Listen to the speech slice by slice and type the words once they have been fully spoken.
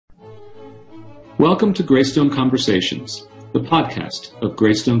Welcome to Greystone Conversations, the podcast of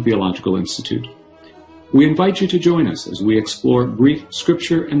Greystone Theological Institute. We invite you to join us as we explore brief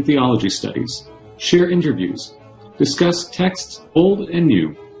scripture and theology studies, share interviews, discuss texts old and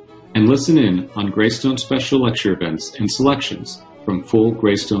new, and listen in on Greystone special lecture events and selections from full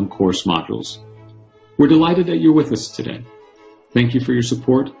Greystone course modules. We're delighted that you're with us today. Thank you for your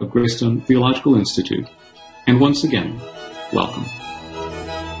support of Greystone Theological Institute, and once again, welcome.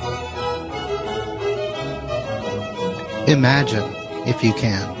 Imagine, if you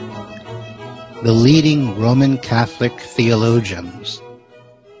can, the leading Roman Catholic theologians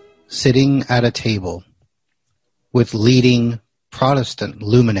sitting at a table with leading Protestant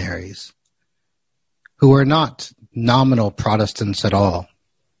luminaries who are not nominal Protestants at all,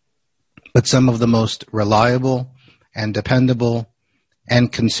 but some of the most reliable and dependable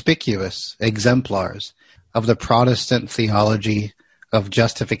and conspicuous exemplars of the Protestant theology of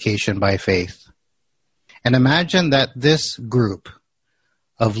justification by faith. And imagine that this group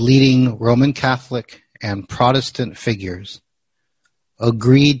of leading Roman Catholic and Protestant figures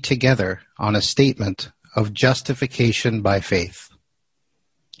agreed together on a statement of justification by faith.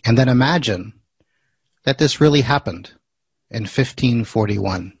 And then imagine that this really happened in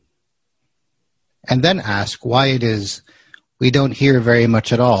 1541. And then ask why it is we don't hear very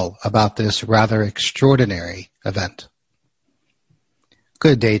much at all about this rather extraordinary event.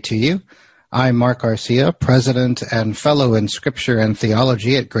 Good day to you. I'm Mark Garcia, President and Fellow in Scripture and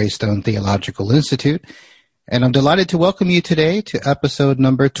Theology at Greystone Theological Institute, and I'm delighted to welcome you today to episode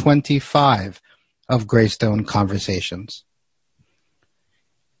number 25 of Greystone Conversations.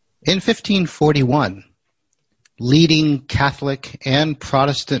 In 1541, leading Catholic and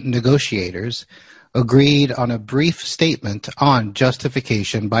Protestant negotiators agreed on a brief statement on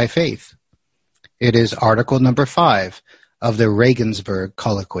justification by faith. It is article number 5 of the Regensburg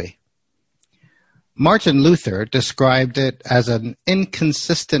Colloquy. Martin Luther described it as an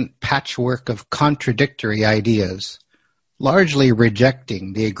inconsistent patchwork of contradictory ideas, largely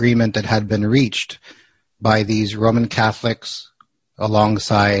rejecting the agreement that had been reached by these Roman Catholics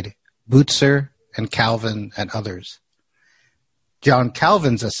alongside Butzer and Calvin and others. John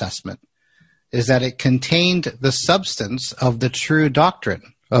Calvin's assessment is that it contained the substance of the true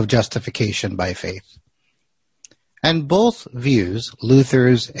doctrine of justification by faith. And both views,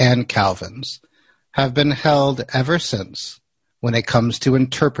 Luther's and Calvin's, have been held ever since when it comes to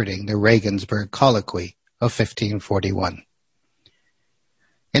interpreting the Regensburg Colloquy of 1541.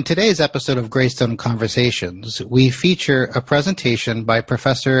 In today's episode of Greystone Conversations, we feature a presentation by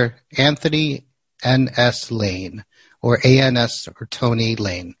Professor Anthony N.S. Lane, or A.N.S. or Tony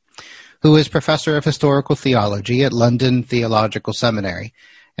Lane, who is Professor of Historical Theology at London Theological Seminary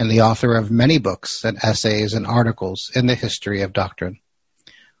and the author of many books and essays and articles in the history of doctrine.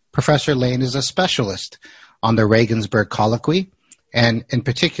 Professor Lane is a specialist on the Regensburg Colloquy, and in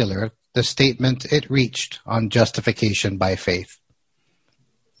particular, the statement it reached on justification by faith.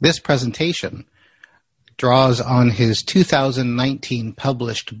 This presentation draws on his 2019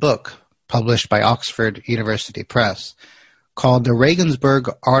 published book, published by Oxford University Press, called the Regensburg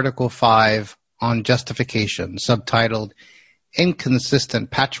Article 5 on Justification, subtitled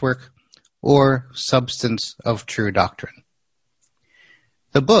Inconsistent Patchwork or Substance of True Doctrine.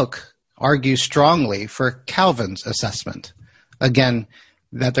 The book argues strongly for Calvin's assessment, again,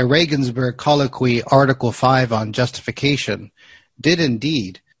 that the Regensburg Colloquy Article 5 on justification did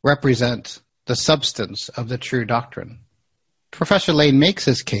indeed represent the substance of the true doctrine. Professor Lane makes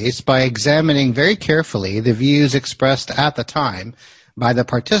his case by examining very carefully the views expressed at the time by the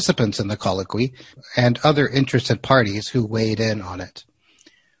participants in the colloquy and other interested parties who weighed in on it.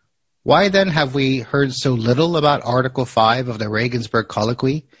 Why then have we heard so little about Article 5 of the Regensburg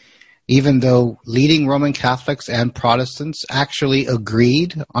Colloquy, even though leading Roman Catholics and Protestants actually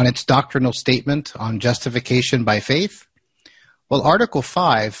agreed on its doctrinal statement on justification by faith? Well, Article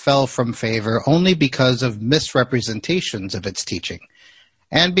 5 fell from favor only because of misrepresentations of its teaching,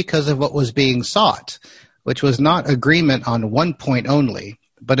 and because of what was being sought, which was not agreement on one point only,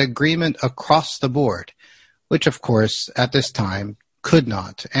 but agreement across the board, which of course at this time could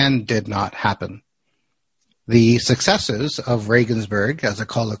not and did not happen. The successes of Regensburg as a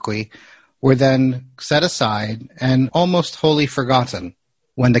colloquy were then set aside and almost wholly forgotten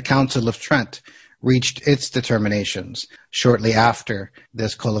when the Council of Trent reached its determinations shortly after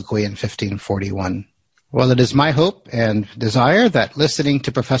this colloquy in 1541. Well, it is my hope and desire that listening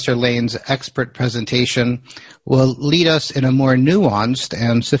to Professor Lane's expert presentation will lead us in a more nuanced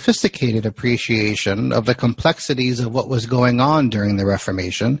and sophisticated appreciation of the complexities of what was going on during the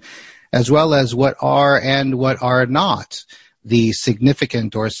Reformation, as well as what are and what are not the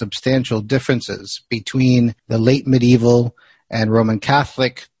significant or substantial differences between the late medieval and Roman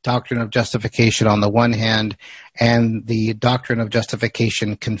Catholic doctrine of justification on the one hand, and the doctrine of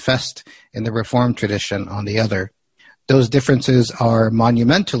justification confessed in the Reformed tradition on the other. Those differences are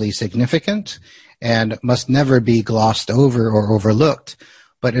monumentally significant and must never be glossed over or overlooked.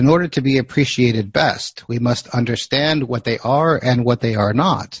 But in order to be appreciated best, we must understand what they are and what they are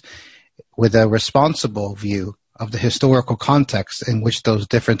not, with a responsible view of the historical context in which those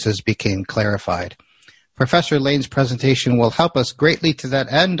differences became clarified. Professor Lane's presentation will help us greatly to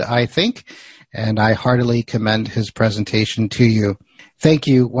that end, I think, and I heartily commend his presentation to you. Thank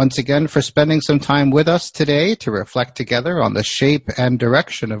you once again for spending some time with us today to reflect together on the shape and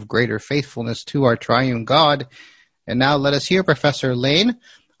direction of greater faithfulness to our triune God. And now let us hear Professor Lane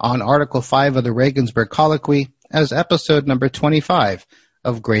on Article 5 of the Regensburg Colloquy as episode number 25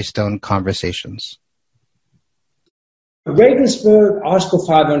 of Greystone Conversations. Regensburg, Article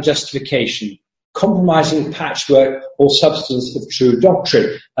 5 on justification, compromising patchwork or substance of true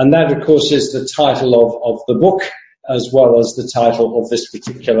doctrine. And that, of course, is the title of the book, as well as the title of this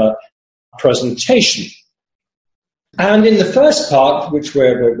particular presentation. And in the first part, which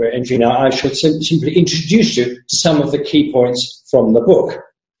we're entering now, I shall simply introduce you to some of the key points from the book.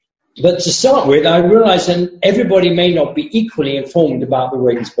 But to start with, I realize that everybody may not be equally informed about the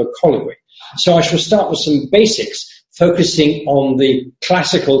Regensburg Colloquy. So I shall start with some basics, focusing on the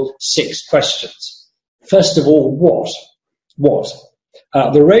classical 6 questions. First of all, what?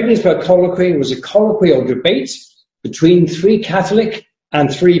 The Regensburg Colloquy was a colloquy or debate between 3 Catholic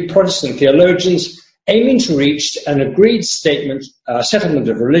and 3 Protestant theologians aiming to reach an agreed settlement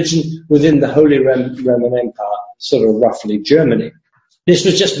of religion within the Holy Roman Empire, sort of roughly Germany. This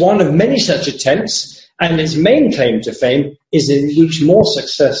was just one of many such attempts, and its main claim to fame is that it reached more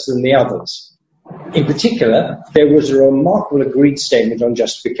success than the others. In particular, there was a remarkable agreed statement on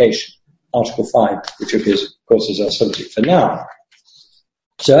justification, Article 5, which of course is our subject for now.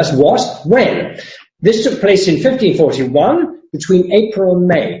 So that's what? When? This took place in 1541 between April and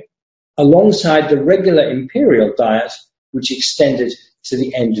May, alongside the regular imperial diet, which extended to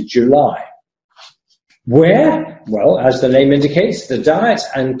the end of July. Where? Well, as the name indicates, the diet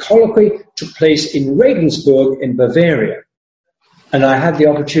and colloquy took place in Regensburg in Bavaria. And I had the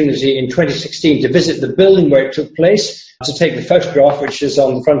opportunity in 2016 to visit the building where it took place, to take the photograph which is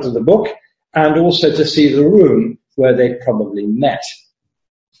on the front of the book, and also to see the room where they probably met.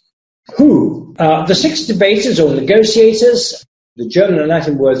 Who? The 6 debaters or negotiators, the German and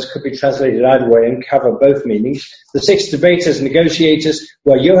Latin words could be translated either way and cover both meanings. The 6 debaters and negotiators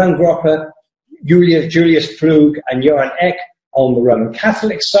were Johann Groppe, Julius Pflug, and Johann Eck on the Roman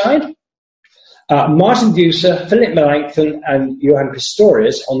Catholic side, Martin Bucer, Philip Melanchthon, and Johann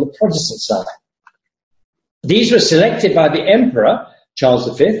Pistorius on the Protestant side. These were selected by the Emperor,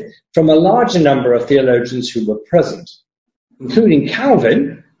 Charles V, from a larger number of theologians who were present, including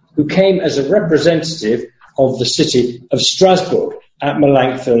Calvin, who came as a representative of the city of Strasbourg at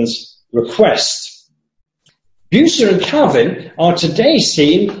Melanchthon's request. Bucer and Calvin are today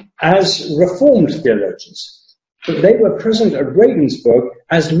seen as Reformed theologians, but they were present at Regensburg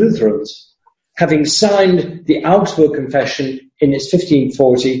as Lutherans, having signed the Augsburg Confession in its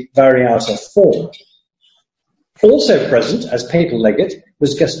 1540 Variata form. Also present as papal legate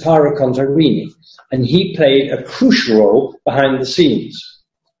was Gasparo Contarini, and he played a crucial role behind the scenes,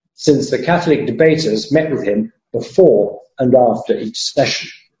 since the Catholic debaters met with him before and after each session.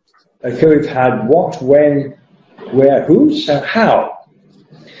 Okay, we've had what, when, where, who, so how.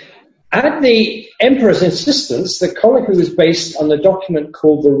 At the Emperor's insistence, the colloquy was based on a document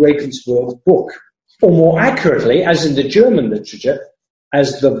called the Regensburg Book, or more accurately, as in the German literature,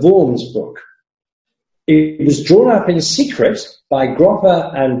 as the Worms Book. It was drawn up in secret by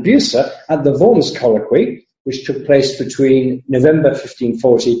Groppe and Bucer at the Worms Colloquy, which took place between November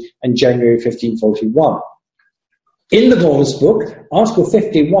 1540 and January 1541. In the Worms Book, Article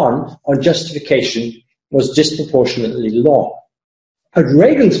 51 on justification was disproportionately long. At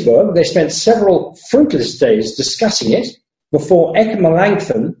Regensburg, they spent several fruitless days discussing it before Eck and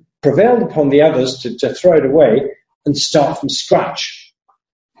Melanchthon prevailed upon the others to throw it away and start from scratch,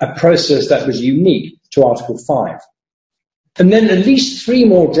 a process that was unique to Article 5. And then at least 3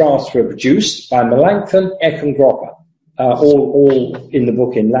 more drafts were produced by Melanchthon, Eck and Groppe, all in the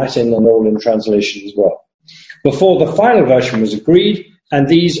book in Latin and all in translation as well, before the final version was agreed, and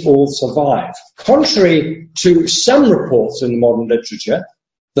these all survive. Contrary to some reports in modern literature,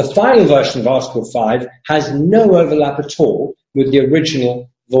 the final version of Article 5 has no overlap at all with the original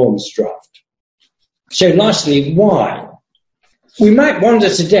Worms draft. So lastly, why? We might wonder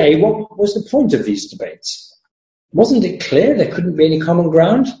today, what was the point of these debates? Wasn't it clear there couldn't be any common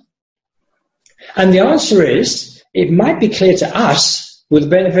ground? And the answer is, it might be clear to us with the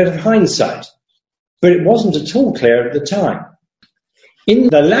benefit of hindsight, but it wasn't at all clear at the time. In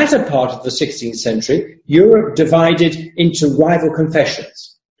the latter part of the 16th century, Europe divided into rival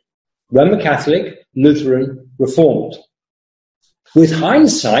confessions: Roman Catholic, Lutheran, Reformed. With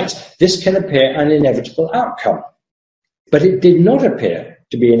hindsight, this can appear an inevitable outcome, but it did not appear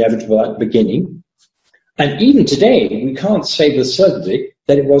to be inevitable at the beginning, and even today we can't say with certainty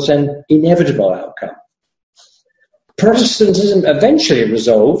that it was an inevitable outcome. Protestantism eventually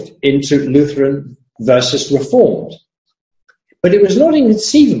resolved into Lutheran versus Reformed, but it was not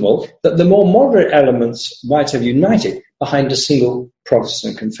inconceivable that the more moderate elements might have united behind a single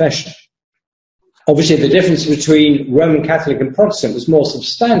Protestant confession. Obviously, the difference between Roman Catholic and Protestant was more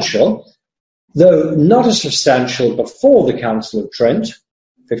substantial, though not as substantial before the Council of Trent,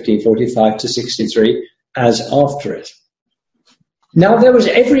 1545 to 63, as after it. Now, there was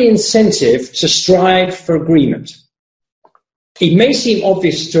every incentive to strive for agreement. It may seem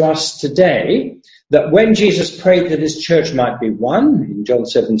obvious to us today that when Jesus prayed that his church might be one, in John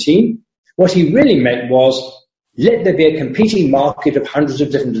 17, what he really meant was, let there be a competing market of hundreds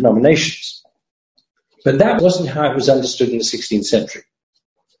of different denominations. But that wasn't how it was understood in the 16th century.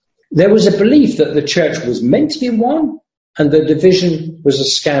 There was a belief that the church was meant to be one, and that division was a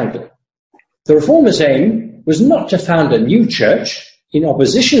scandal. The Reformers' aim was not to found a new church in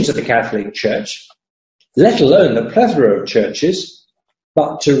opposition to the Catholic Church, let alone the plethora of churches,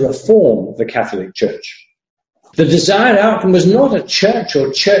 but to reform the Catholic Church. The desired outcome was not a church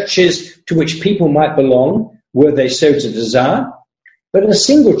or churches to which people might belong, were they so to desire, but a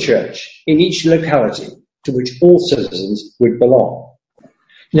single church in each locality to which all citizens would belong.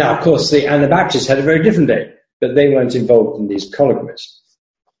 Now, of course, the Anabaptists had a very different aim, but they weren't involved in these colloquies.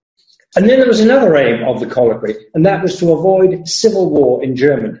 And then there was another aim of the colloquy, and that was to avoid civil war in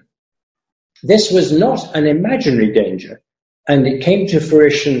Germany. This was not an imaginary danger, and it came to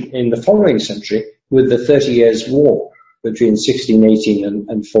fruition in the following century with the 30 Years' War between 1618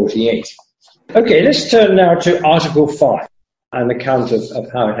 and 48. Okay, let's turn now to Article 5, an account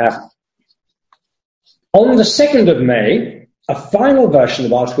of how it happened. On the 2nd of May, a final version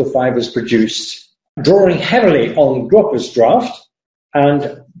of Article 5 was produced, drawing heavily on Gropper's draft,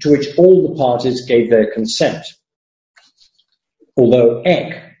 and to which all the parties gave their consent, although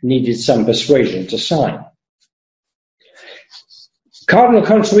Eck needed some persuasion to sign. Cardinal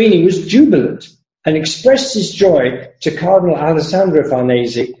Contarini was jubilant and expressed his joy to Cardinal Alessandro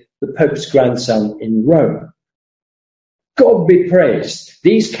Farnese, the Pope's grandson in Rome. God be praised,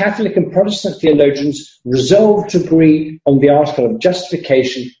 these Catholic and Protestant theologians resolved to agree on the article of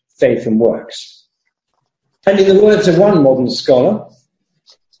justification, faith and works. And in the words of one modern scholar,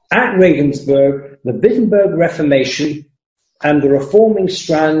 at Regensburg, the Wittenberg Reformation and the reforming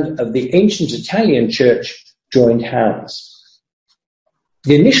strand of the ancient Italian Church joined hands.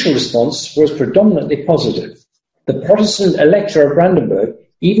 The initial response was predominantly positive. The Protestant Elector of Brandenburg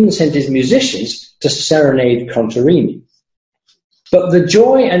even sent his musicians to serenade Contarini. But the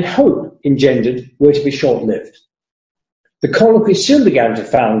joy and hope engendered were to be short-lived. The colloquy soon began to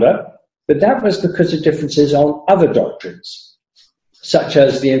founder, but that was because of differences on other doctrines, such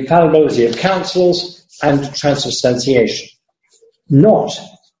as the infallibility of councils and transubstantiation, not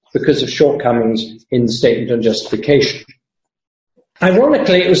because of shortcomings in the statement on justification.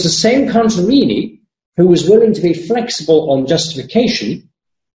 Ironically, it was the same Contarini who was willing to be flexible on justification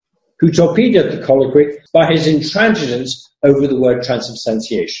who torpedoed the colloquy by his intransigence over the word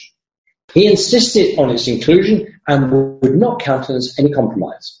transubstantiation. He insisted on its inclusion and would not countenance any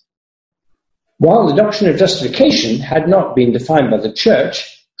compromise. While the doctrine of justification had not been defined by the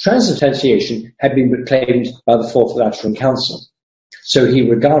Church, transubstantiation had been proclaimed by the Fourth Lateran Council, so he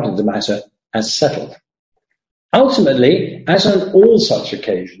regarded the matter as settled. Ultimately, as on all such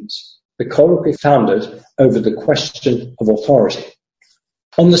occasions, the colloquy foundered over the question of authority.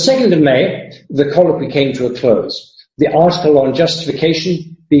 On the 2nd of May, the colloquy came to a close, the article on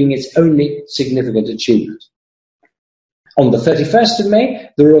justification being its only significant achievement. On the 31st of May,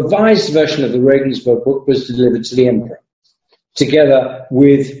 the revised version of the Regensburg book was delivered to the Emperor, together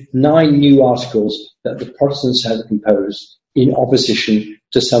with 9 new articles that the Protestants had composed in opposition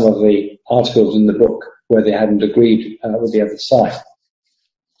to some of the articles in the book where they hadn't agreed with the other side.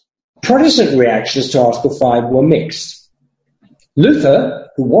 Protestant reactions to Article 5 were mixed. Luther,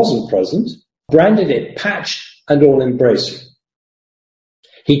 who wasn't present, branded it patched and all-embracing.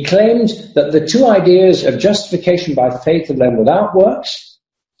 He claimed that the two ideas of justification by faith alone without works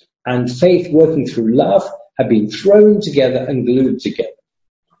and faith working through love had been thrown together and glued together.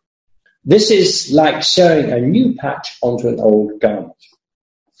 This is like sewing a new patch onto an old garment.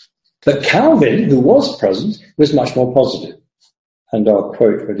 But Calvin, who was present, was much more positive. And I'll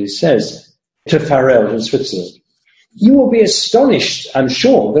quote what he says to Farel in Switzerland. "You will be astonished, I'm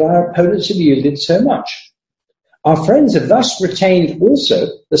sure, that our opponents have yielded so much. Our friends have thus retained also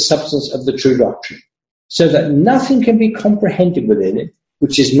the substance of the true doctrine, so that nothing can be comprehended within it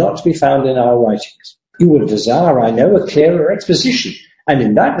which is not to be found in our writings. You will desire, I know, a clearer exposition, and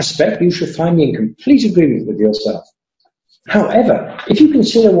in that respect you shall find me in complete agreement with yourself. However, if you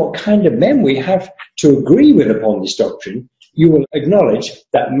consider what kind of men we have to agree with upon this doctrine, you will acknowledge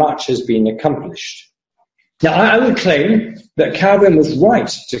that much has been accomplished." Now, I would claim that Calvin was right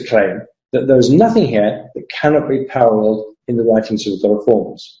to claim that there is nothing here that cannot be paralleled in the writings of the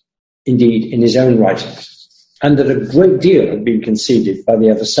Reformers, indeed in his own writings, and that a great deal had been conceded by the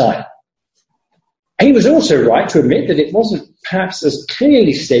other side. He was also right to admit that it wasn't perhaps as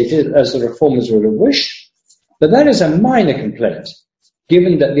clearly stated as the Reformers would have wished, but that is a minor complaint,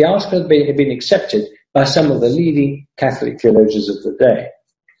 given that the article had been accepted by some of the leading Catholic theologians of the day.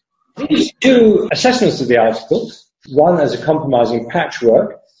 These two assessments of the article, one as a compromising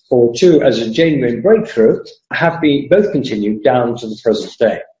patchwork, or two as a genuine breakthrough, have been both continued down to the present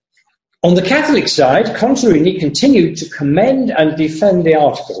day. On the Catholic side, Contarini continued to commend and defend the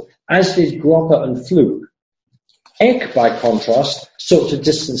article, as did Gropper and Pflug. Eck, by contrast, sought to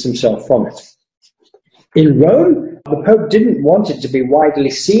distance himself from it. In Rome, the Pope didn't want it to be widely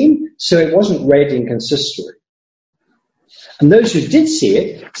seen, so it wasn't read in consistory. And those who did see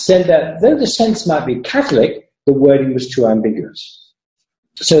it said that though the sense might be Catholic, the wording was too ambiguous.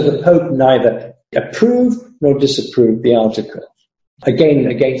 So the Pope neither approved nor disapproved the article. Again,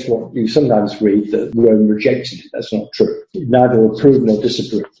 against what you sometimes read, that Rome rejected it. That's not true. It neither approved nor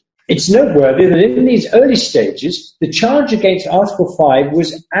disapproved. It's noteworthy that in these early stages, the charge against Article 5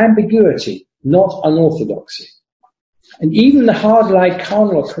 was ambiguity, not unorthodoxy. And even the hard-line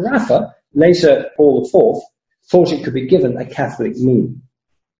Cardinal Carafa, later Paul IV, thought it could be given a Catholic meaning.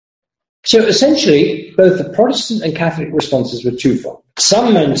 So essentially, both the Protestant and Catholic responses were twofold.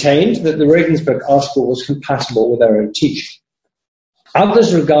 Some maintained that the Regensburg article was compatible with their own teaching.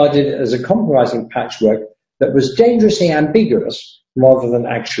 Others regarded it as a compromising patchwork that was dangerously ambiguous rather than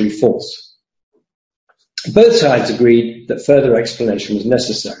actually false. Both sides agreed that further explanation was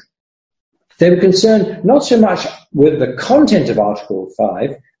necessary. They were concerned not so much with the content of Article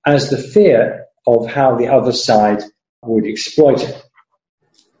 5 as the fear of how the other side would exploit it.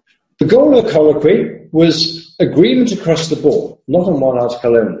 The goal of the colloquy was agreement across the board, not on one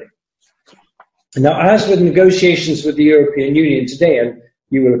article only. Now, as with negotiations with the European Union today, and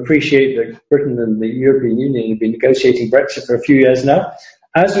you will appreciate that Britain and the European Union have been negotiating Brexit for a few years now,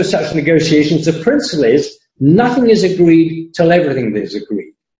 as with such negotiations, the principle is nothing is agreed till everything is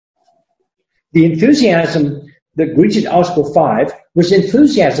agreed. The enthusiasm that greeted Article 5 was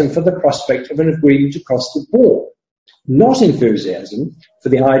enthusiasm for the prospect of an agreement across the board, not enthusiasm for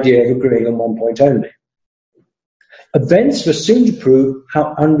the idea of agreeing on one point only. Events were soon to prove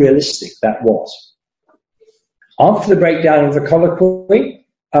how unrealistic that was. After the breakdown of the colloquy,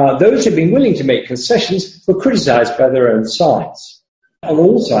 those who had been willing to make concessions were criticized by their own sides. On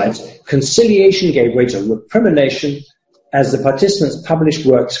all sides, conciliation gave way to recrimination as the participants published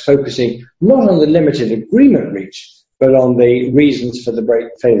works focusing not on the limited agreement reached, but on the reasons for the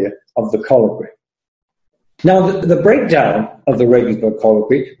failure of the colloquy. Now, the breakdown of the Regensburg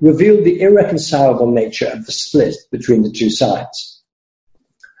colloquy revealed the irreconcilable nature of the split between the two sides.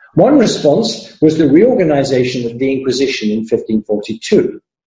 One response was the reorganization of the Inquisition in 1542.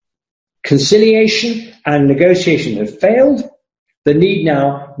 Conciliation and negotiation had failed. The need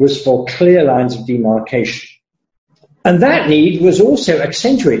now was for clear lines of demarcation. And that need was also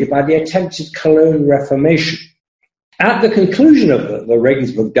accentuated by the attempted Cologne Reformation. At the conclusion of the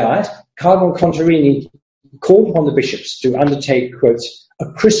Regensburg Diet, Cardinal Contarini called upon the bishops to undertake, quotes, a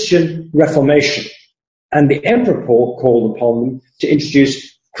Christian Reformation, and the Emperor Paul called upon them to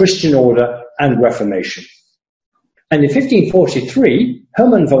introduce Christian order and Reformation. And in 1543,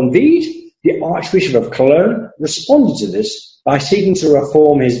 Hermann von Wied, the Archbishop of Cologne, responded to this by seeking to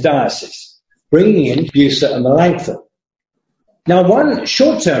reform his diocese, bringing in Bucer and Melanchthon. Now, one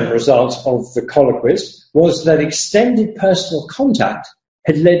short-term result of the colloquies was that extended personal contact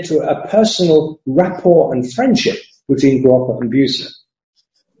had led to a personal rapport and friendship between Gropper and Bucer.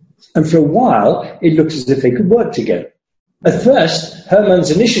 And for a while, it looked as if they could work together. At first, Hermann's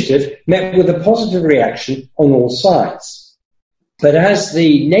initiative met with a positive reaction on all sides. But as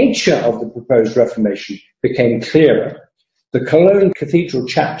the nature of the proposed reformation became clearer, the Cologne Cathedral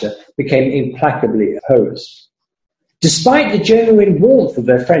chapter became implacably opposed. Despite the genuine warmth of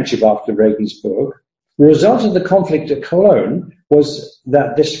their friendship after Regensburg, the result of the conflict at Cologne was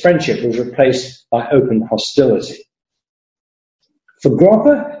that this friendship was replaced by open hostility. For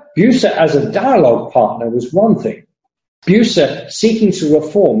Groppe, Bucer as a dialogue partner was one thing. Bucer seeking to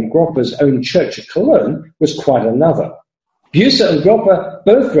reform Groppe's own church at Cologne was quite another. Bucer and Groppe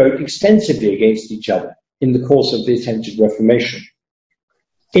both wrote extensively against each other in the course of the attempted Reformation.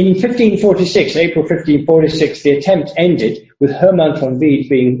 In 1546, April 1546, the attempt ended with Hermann von Wied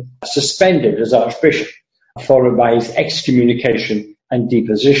being suspended as archbishop, followed by his excommunication and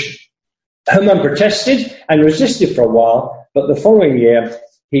deposition. Hermann protested and resisted for a while, but the following year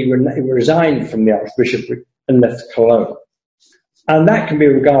he resigned from the archbishopric and left Cologne. And that can be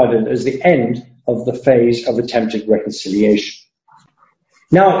regarded as the end of the phase of attempted reconciliation.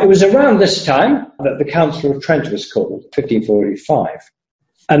 Now, it was around this time that the Council of Trent was called, 1545.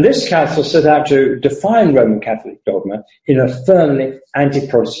 And this council set out to define Roman Catholic dogma in a firmly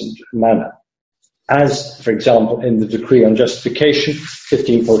anti-Protestant manner, as, for example, in the Decree on Justification,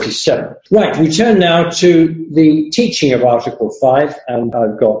 1547. Right, we turn now to the teaching of Article 5, and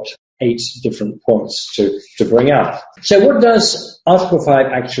I've got 8 different points to bring out. So what does Article 5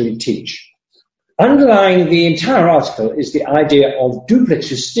 actually teach? Underlying the entire article is the idea of duplex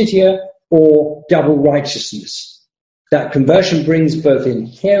justitia, or double righteousness, that conversion brings both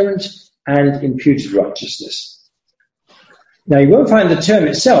inherent and imputed righteousness. Now, you won't find the term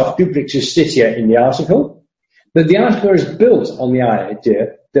itself, duplex justitia, in the article, but the article is built on the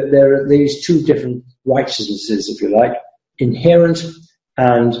idea that there are these two different righteousnesses, if you like, inherent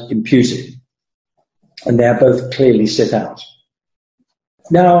and imputed, and they are both clearly set out.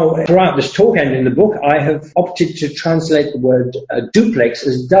 Now, throughout this talk and in the book, I have opted to translate the word duplex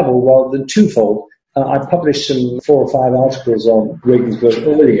as double rather than twofold. I published some 4 or 5 articles on Regensburg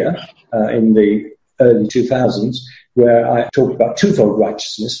earlier in the early 2000s, where I talked about twofold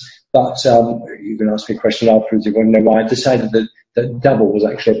righteousness, but you can ask me a question afterwards if you want to know why I decided that double was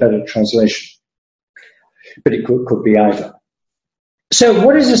actually a better translation. But it could be either. So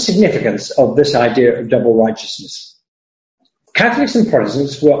what is the significance of this idea of double righteousness? Catholics and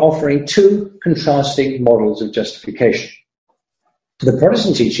Protestants were offering 2 contrasting models of justification. The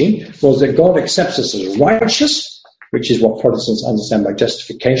Protestant teaching was that God accepts us as righteous, which is what Protestants understand by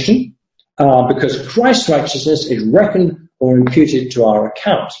justification, because Christ's righteousness is reckoned or imputed to our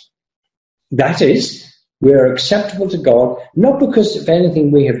account. That is, we are acceptable to God not because of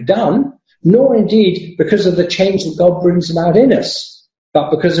anything we have done, nor indeed because of the change that God brings about in us, but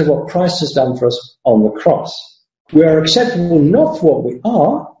because of what Christ has done for us on the cross. We are acceptable not for what we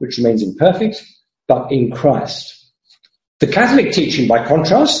are, which remains imperfect, but in Christ. The Catholic teaching, by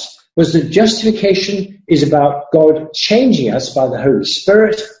contrast, was that justification is about God changing us by the Holy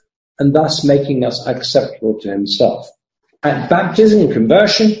Spirit and thus making us acceptable to himself. At baptism and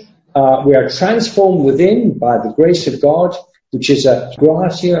conversion, we are transformed within by the grace of God, which is a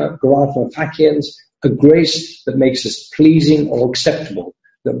gratia faciens, a grace that makes us pleasing or acceptable,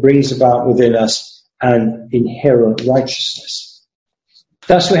 that brings about within us an inherent righteousness.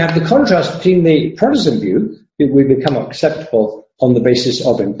 Thus, we have the contrast between the Protestant view, that we become acceptable on the basis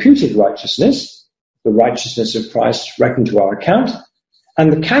of imputed righteousness, the righteousness of Christ reckoned to our account,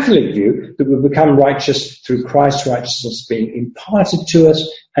 and the Catholic view that we become righteous through Christ's righteousness being imparted to us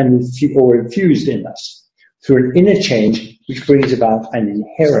and or infused in us through an inner change which brings about an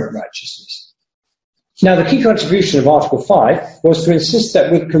inherent righteousness. Now, the key contribution of Article 5 was to insist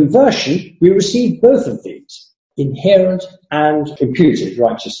that with conversion we receive both of these, inherent and imputed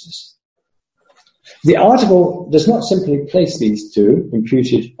righteousness. The article does not simply place these two,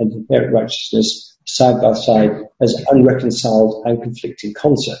 imputed and inherent righteousness, side by side as unreconciled and conflicting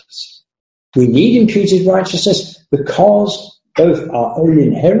concepts. We need imputed righteousness because both our own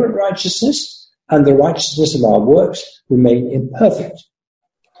inherent righteousness and the righteousness of our works remain imperfect.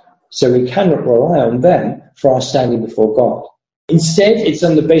 So we cannot rely on them for our standing before God. Instead, it's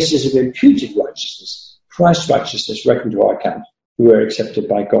on the basis of imputed righteousness, Christ's righteousness reckoned to our account, we are accepted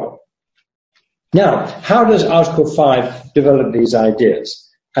by God. Now, how does Article 5 develop these ideas?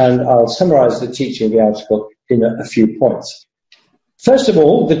 And I'll summarize the teaching of the article in a few points. First of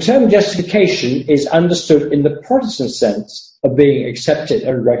all, the term justification is understood in the Protestant sense of being accepted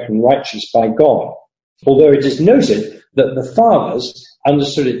and reckoned righteous by God, although it is noted that the Fathers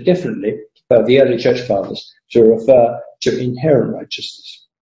understood it differently, the early Church Fathers, to refer to inherent righteousness.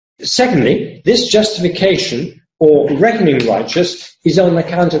 Secondly, this justification or reckoning righteous is on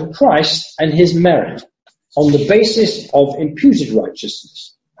account of Christ and his merit, on the basis of imputed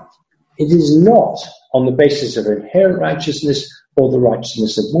righteousness. It is not on the basis of inherent righteousness or the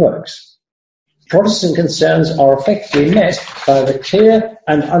righteousness of works. Protestant concerns are effectively met by the clear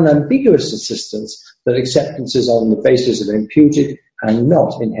and unambiguous insistence that acceptance is on the basis of imputed and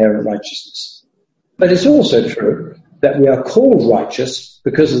not inherent righteousness. But it's also true that we are called righteous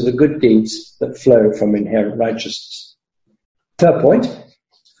because of the good deeds that flow from inherent righteousness. Third point,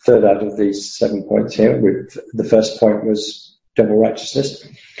 third out of these 7 points here, the first point was double righteousness.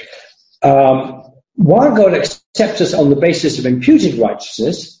 While God accepts us on the basis of imputed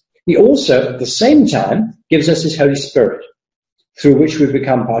righteousness, He also, at the same time, gives us His Holy Spirit, through which we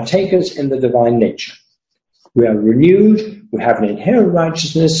become partakers in the divine nature. We are renewed, we have an inherent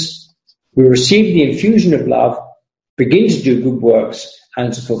righteousness, we receive the infusion of love, begin to do good works,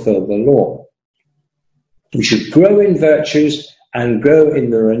 and to fulfill the law. We should grow in virtues and grow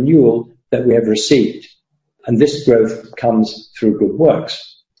in the renewal that we have received. And this growth comes through good works.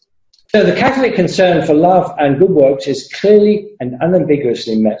 So the Catholic concern for love and good works is clearly and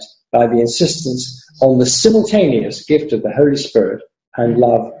unambiguously met by the insistence on the simultaneous gift of the Holy Spirit and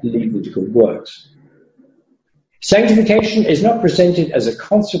love leading to good works. Sanctification is not presented as a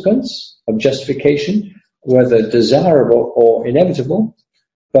consequence of justification, whether desirable or inevitable,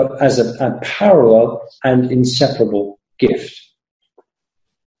 but as a parallel and inseparable gift.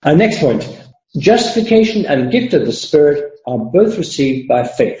 Our next point, justification and gift of the Spirit are both received by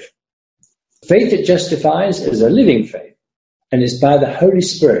faith. Faith that justifies is a living faith, and it's by the Holy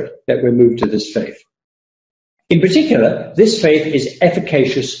Spirit that we're moved to this faith. In particular, this faith is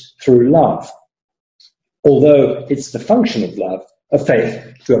efficacious through love, although it's the function of love, of faith,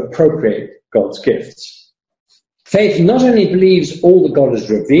 to appropriate God's gifts. Faith not only believes all that God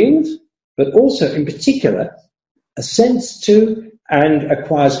has revealed, but also, in particular, assents to and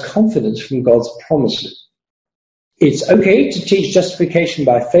acquires confidence from God's promises. It's okay to teach justification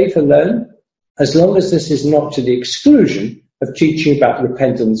by faith alone, as long as this is not to the exclusion of teaching about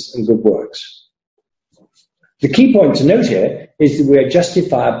repentance and good works. The key point to note here is that we are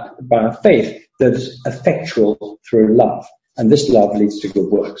justified by a faith that is effectual through love, and this love leads to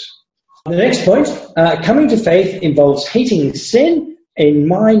good works. The next point, coming to faith involves hating sin in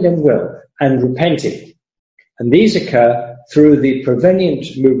mind and will, and repenting. And these occur through the prevenient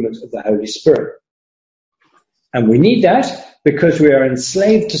movement of the Holy Spirit. And we need that because we are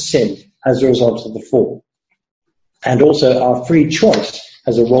enslaved to sin as a result of the fall. And also our free choice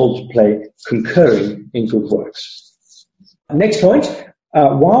has a role to play concurring in good works. Next point,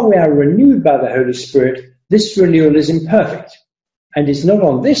 while we are renewed by the Holy Spirit, this renewal is imperfect. And it's not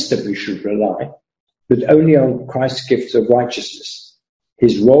on this that we should rely, but only on Christ's gifts of righteousness,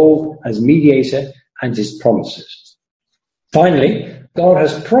 His role as mediator and His promises. Finally, God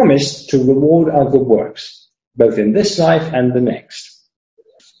has promised to reward our good works, both in this life and the next.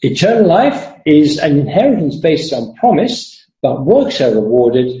 Eternal life is an inheritance based on promise, but works are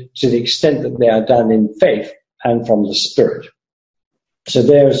rewarded to the extent that they are done in faith and from the Spirit. So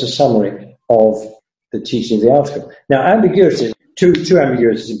there is a summary of the teaching of the article. Now, ambiguity, two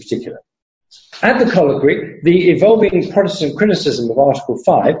ambiguities in particular. At the colloquy, the evolving Protestant criticism of Article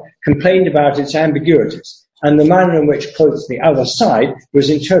 5 complained about its ambiguities and the manner in which, quotes, the other side was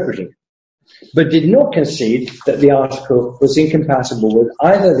interpreting, but did not concede that the article was incompatible with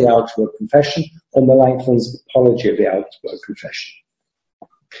either the Augsburg Confession or Melanchthon's apology of the Augsburg Confession.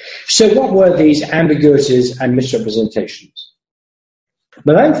 So what were these ambiguities and misrepresentations?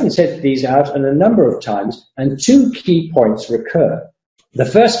 Melanchthon set these out a number of times, and two key points recur. The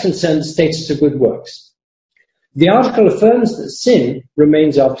first concerns status of good works. The article affirms that sin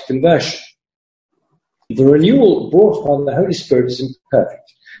remains after conversion. The renewal brought by the Holy Spirit is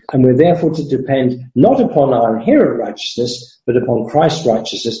imperfect, and we're therefore to depend not upon our inherent righteousness, but upon Christ's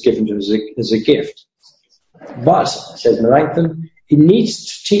righteousness given to us as a gift. But, says Melanchthon, it needs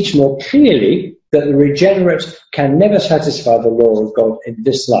to teach more clearly that the regenerate can never satisfy the law of God in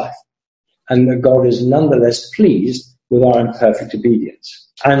this life, and that God is nonetheless pleased with our imperfect obedience.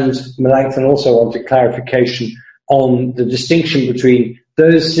 And Melanchthon also wanted clarification on the distinction between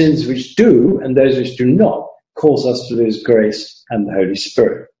those sins which do and those which do not cause us to lose grace and the Holy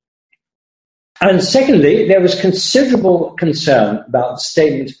Spirit. And secondly, there was considerable concern about the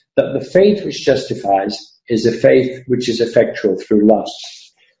statement that the faith which justifies is a faith which is effectual through love.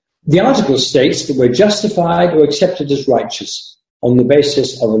 The article states that we're justified or accepted as righteous on the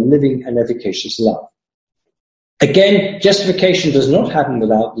basis of a living and efficacious love. Again, justification does not happen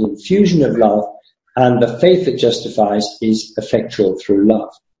without the infusion of love, and the faith that justifies is effectual through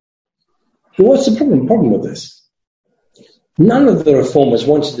love. But what's the problem with this? None of the reformers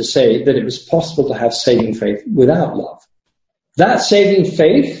wanted to say that it was possible to have saving faith without love. That saving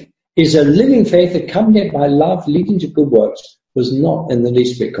faith is a living faith accompanied by love leading to good works was not in the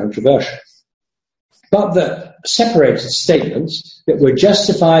least bit controversial. but that separated statements that were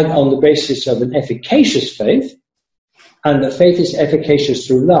justified on the basis of an efficacious faith and that faith is efficacious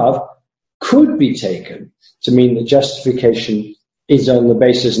through love could be taken to mean that justification is on the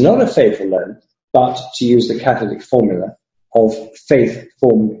basis not of faith alone, but, to use the Catholic formula, of faith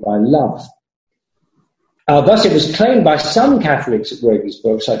formed by love. Thus, it was claimed by some Catholics at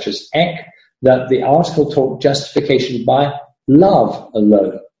Regensburg, such as Eck, that the article taught justification by love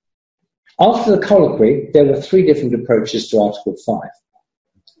alone. After the colloquy, there were three different approaches to Article 5.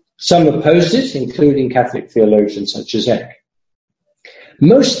 Some opposed it, including Catholic theologians such as Eck.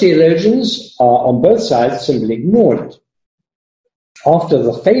 Most theologians on both sides simply ignored it. After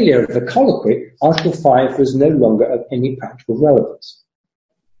the failure of the colloquy, Article 5 was no longer of any practical relevance.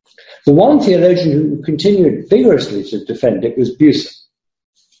 The one theologian who continued vigorously to defend it was Bucer.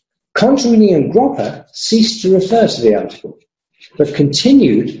 Contarini and Gropper ceased to refer to the article, but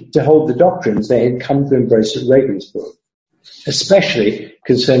continued to hold the doctrines they had come to embrace at Regensburg, especially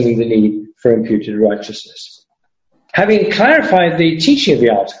concerning the need for imputed righteousness. Having clarified the teaching of the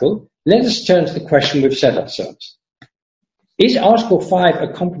article, let us turn to the question we've set ourselves. Is Article 5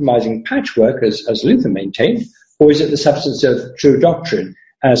 a compromising patchwork, as Luther maintained, or is it the substance of true doctrine,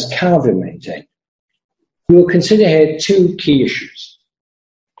 as Calvin maintained? We will consider here two key issues.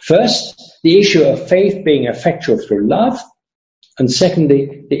 First, the issue of faith being effectual through love, and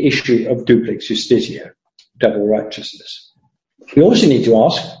secondly, the issue of duplex justitio, double righteousness. We also need to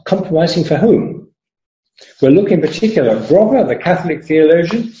ask, compromising for whom? We'll look in particular at Gropper, the Catholic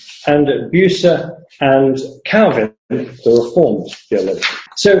theologian, and at Bucer and Calvin, the Reformed theologian.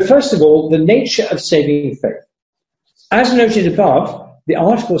 So first of all, the nature of saving faith. As noted above, the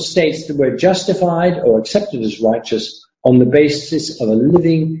article states that we're justified or accepted as righteous on the basis of a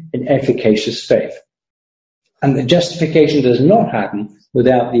living and efficacious faith. And that justification does not happen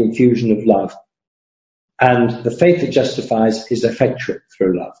without the infusion of love. And the faith that justifies is effectual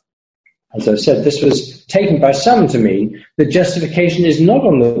through love. As I said, this was taken by some to mean that justification is not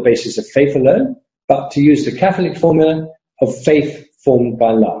on the basis of faith alone, but, to use the Catholic formula, of faith formed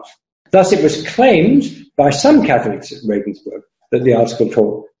by love. Thus, it was claimed by some Catholics at Regensburg that the article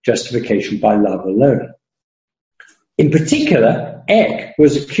taught justification by love alone. In particular, Eck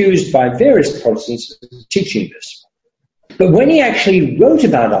was accused by various Protestants of teaching this. But when he actually wrote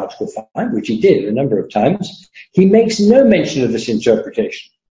about Article 5, which he did a number of times, he makes no mention of this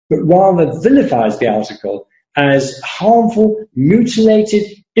interpretation, but rather vilifies the article as harmful, mutilated,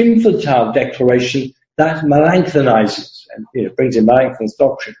 infantile declaration that Melanchthonizes and brings in Melanchthon's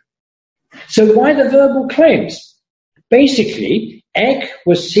doctrine. So why the verbal claims? Basically, Eck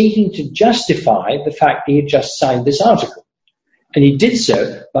was seeking to justify the fact he had just signed this article, and he did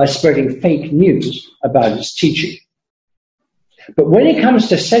so by spreading fake news about its teaching. But when it comes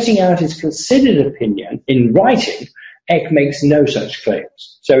to setting out his considered opinion in writing, Eck makes no such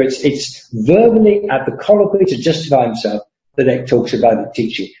claims. So it's verbally at the colloquy to justify himself that Eck talks about the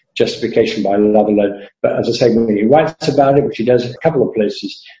teaching, justification by love alone. But as I say, when he writes about it, which he does in a couple of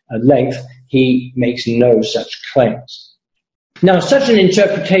places at length, he makes no such claims. Now, such an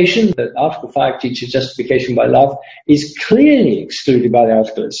interpretation that Article 5 teaches justification by love is clearly excluded by the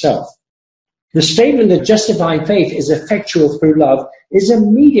article itself. The statement that justifying faith is effectual through love is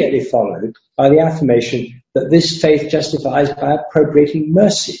immediately followed by the affirmation that this faith justifies by appropriating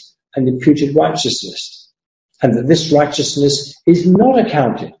mercy and imputed righteousness, and that this righteousness is not on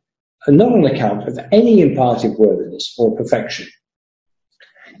account of any imparted worthiness or perfection.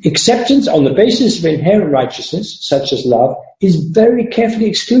 Acceptance on the basis of inherent righteousness, such as love, is very carefully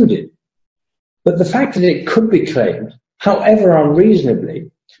excluded. But the fact that it could be claimed, however unreasonably,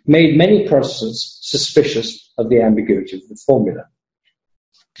 made many Protestants suspicious of the ambiguity of the formula.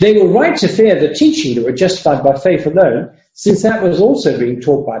 They were right to fear the teaching that were justified by faith alone, since that was also being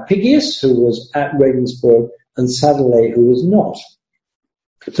taught by Pigius, who was at Regensburg, and Sadolet, who was not.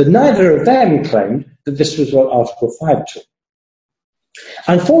 But neither of them claimed that this was what Article 5 taught.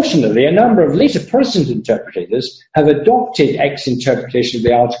 Unfortunately, a number of later Protestant interpreters have adopted Eck's interpretation of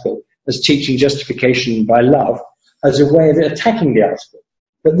the article as teaching justification by love as a way of attacking the article.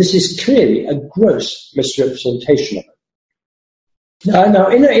 But this is clearly a gross misrepresentation of it. Now,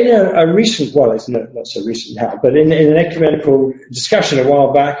 in a recent, well, it's not so recent now, but in an ecumenical discussion a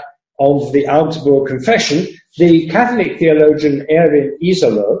while back of the Augsburg Confession, the Catholic theologian Erwin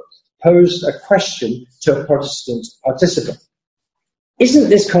Isolo posed a question to a Protestant participant. Isn't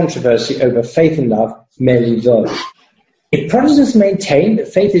this controversy over faith and love merely verbal? If Protestants maintain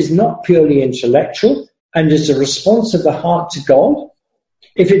that faith is not purely intellectual and is a response of the heart to God,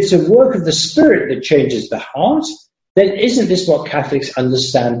 if it's a work of the Spirit that changes the heart, then isn't this what Catholics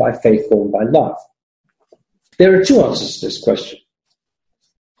understand by faith formed by love? There are two answers to this question.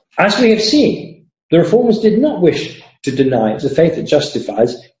 As we have seen, the Reformers did not wish to deny the faith that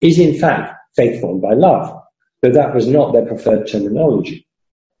justifies is in fact faith formed by love, though that was not their preferred terminology,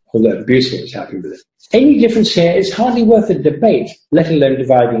 although Bucer was happy with it. Any difference here is hardly worth a debate, let alone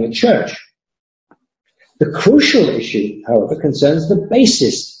dividing a church. The crucial issue, however, concerns the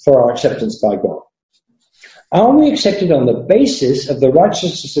basis for our acceptance by God. Are we accepted on the basis of the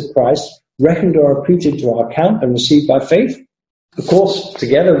righteousness of Christ, reckoned or imputed to our account and received by faith? Of course,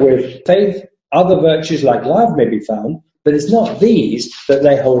 together with faith, other virtues like love may be found, but it's not these that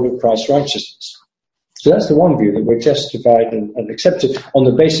lay hold of Christ's righteousness. So that's the one view, that we're justified and accepted on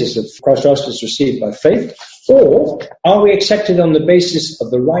the basis of Christ's righteousness received by faith. Or are we accepted on the basis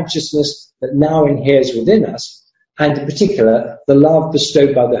of the righteousness that now inheres within us, and in particular, the love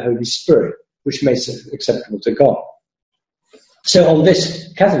bestowed by the Holy Spirit, which makes it acceptable to God? So on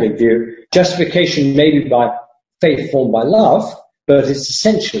this Catholic view, justification may be by faith formed by love, but it's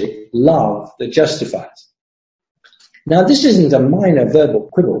essentially love that justifies. Now, this isn't a minor verbal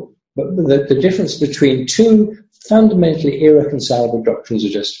quibble, but the difference between two fundamentally irreconcilable doctrines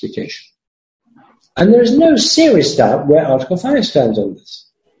of justification. And there is no serious doubt where Article 5 stands on this.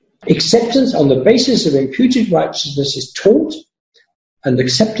 Acceptance on the basis of imputed righteousness is taught, and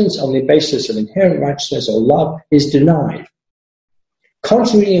acceptance on the basis of inherent righteousness or love is denied.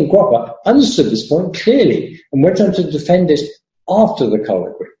 Constantine and Gropper understood this point clearly and went on to defend it after the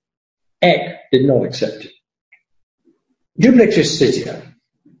colloquy. Eck did not accept it. Duplex justitia.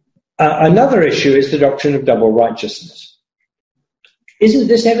 Another issue is the doctrine of double righteousness. Isn't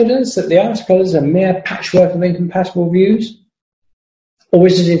this evidence that the article is a mere patchwork of incompatible views? Or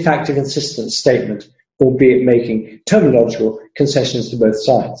is it in fact a consistent statement, albeit making terminological concessions to both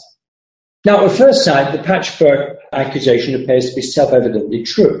sides? Now, at first sight, the patchwork accusation appears to be self-evidently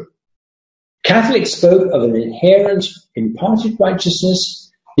true. Catholics spoke of an inherent, imparted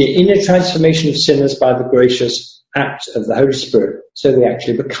righteousness, the inner transformation of sinners by the gracious act of the Holy Spirit, so they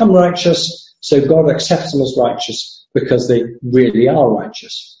actually become righteous, so God accepts them as righteous because they really are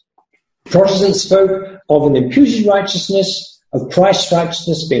righteous. Protestants spoke of an imputed righteousness, of Christ's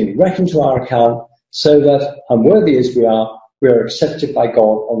righteousness being reckoned to our account, so that, unworthy as we are accepted by God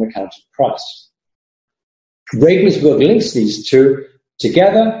on account of Christ. Regensburg links these two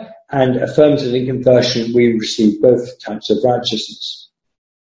together and affirms that in conversion we receive both types of righteousness.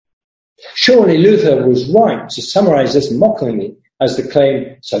 Surely Luther was right to summarize this mockingly as the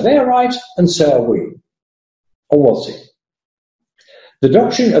claim, so they are right and so are we. Or was he? The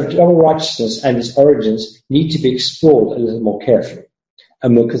doctrine of double righteousness and its origins need to be explored a little more carefully,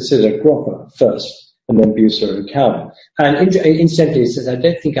 and we'll consider Gropper first, and then Bucer and Calvin. And incidentally, since I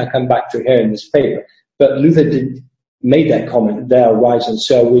don't think I'll come back to it here in this paper, but Luther made that comment, they are right and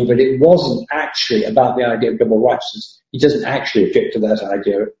so are we, but it wasn't actually about the idea of double righteousness. He doesn't actually object to that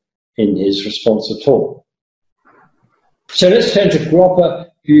idea in his response at all. So let's turn to Gropper,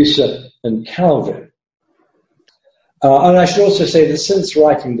 Bucer, and Calvin. And I should also say that since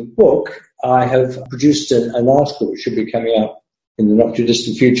writing the book, I have produced an article which should be coming out in the not too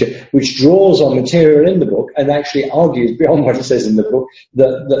distant future, which draws on material in the book and actually argues beyond what it says in the book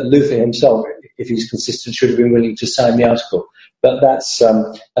that Luther himself, if he's consistent, should have been willing to sign the article. But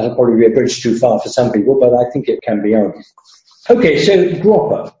that'll probably be a bridge too far for some people, but I think it can be argued. Okay, so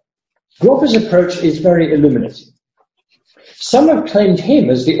Gropper. Gropper's approach is very illuminating. Some have claimed him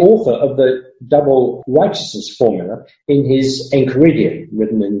as the author of the double righteousness formula in his Enchiridion,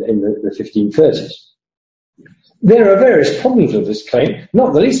 written in the 1530s. There are various problems with this claim,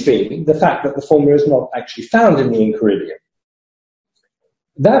 not the least being the fact that the formula is not actually found in the Enchiridion.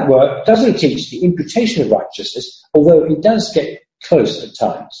 That work doesn't teach the imputation of righteousness, although it does get close at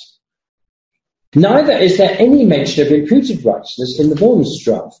times. Neither is there any mention of imputed righteousness in the Worms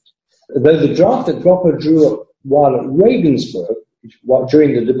draft, though the draft that Gropper drew up while at Regensburg,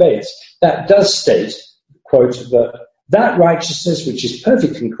 during the debates, that does state, quote, that righteousness which is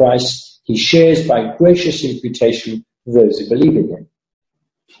perfect in Christ, he shares by gracious imputation for those who believe in him.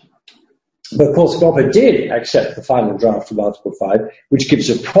 But of course, Gropper did accept the final draft of Article 5, which gives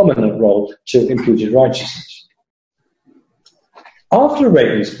a prominent role to imputed righteousness. After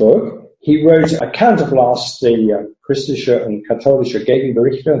Regensburg, he wrote a counterblast, the Christliche und Katholische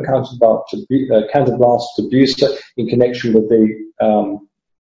Gegenberichte, and counterblast to Bucer in connection with the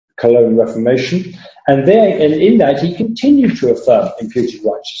Cologne Reformation. And in that, he continued to affirm imputed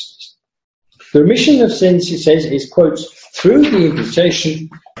righteousness. The remission of sins, he says, is, quote, through the imputation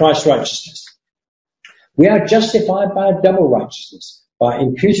of Christ's righteousness. We are justified by a double righteousness, by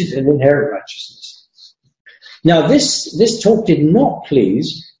imputed and inherent righteousness. Now, this talk did not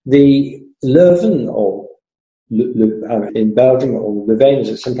please the Leuven or in Belgium, or Louvain as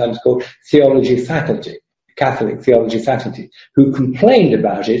it's sometimes called, theology faculty, Catholic theology faculty, who complained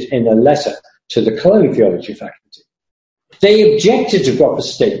about it in a letter to the Cologne theology faculty. They objected to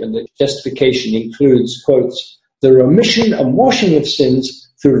Gropper's statement that justification includes, quotes, the remission and washing of sins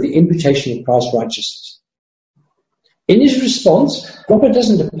through the imputation of Christ's righteousness. In his response, Gropper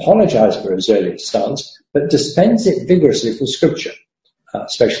doesn't apologize for his earlier stance, but defends it vigorously from Scripture,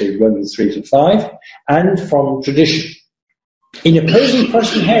 especially Romans 3-5, and from tradition. In opposing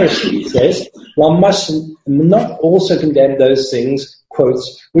Protestant heresy, he says, one must not also condemn those things,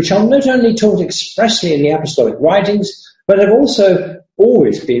 quotes, which are not only taught expressly in the apostolic writings, but have also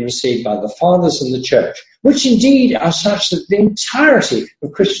always been received by the fathers and the church, which indeed are such that the entirety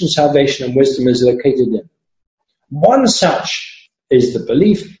of Christian salvation and wisdom is located in them. One such is the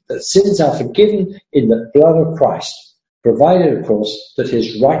belief that sins are forgiven in the blood of Christ, provided, of course, that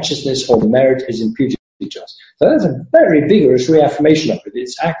his righteousness or merit is imputed to us. So that's a very vigorous reaffirmation of it.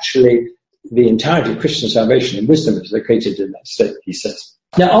 It's actually the entirety of Christian salvation and wisdom is located in that state, he says.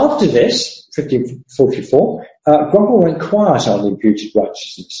 Now, after this, 1544, Gropper went quiet on imputed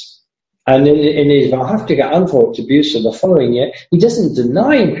righteousness. And in his Wahrhaftige Antwort to Bucer the following year, he doesn't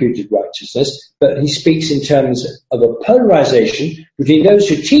deny imputed righteousness, but he speaks in terms of a polarization between those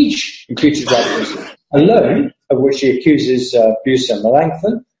who teach imputed righteousness alone, of which he accuses Bucer and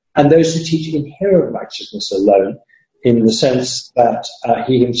Melanchthon, and those who teach inherent righteousness alone, in the sense that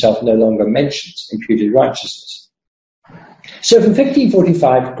he himself no longer mentions imputed righteousness. So from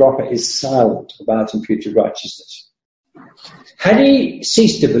 1545, Gropper is silent about imputed righteousness. Had he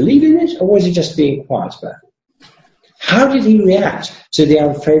ceased to believe in it, or was he just being quiet about it? How did he react to the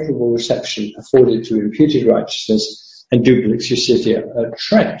unfavourable reception afforded to imputed righteousness and duplex justitia at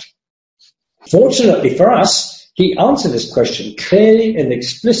Trent? Fortunately for us, he answered this question clearly and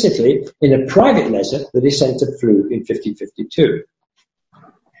explicitly in a private letter that he sent to Pflug in 1552.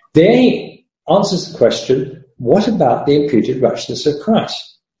 There he answers the question, what about the imputed righteousness of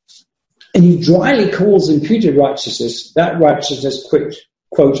Christ? And he dryly calls imputed righteousness that righteousness,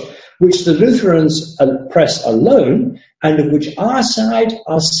 quote, which the Lutherans press alone, and of which our side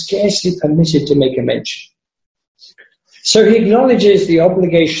are scarcely permitted to make a mention. So he acknowledges the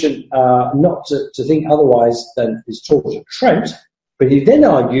obligation not to think otherwise than is taught at Trent, but he then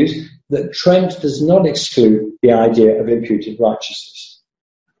argues that Trent does not exclude the idea of imputed righteousness.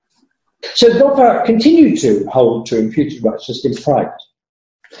 So Gropper continued to hold to imputed righteousness in private.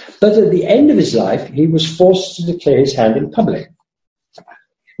 But at the end of his life, he was forced to declare his hand in public.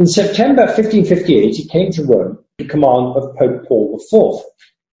 In September 1558, he came to Rome in command of Pope Paul IV.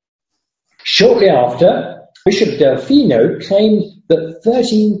 Shortly after, Bishop Delfino claimed that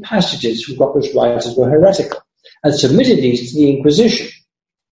 13 passages from Gropper's writings were heretical and submitted these to the Inquisition.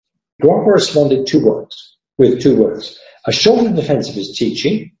 Gropper responded with two words, a shorter defense of his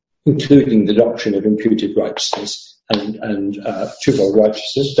teaching, including the doctrine of imputed righteousness, and twofold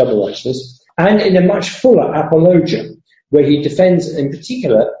righteousness, double righteousness, and in a much fuller apologia, where he defends in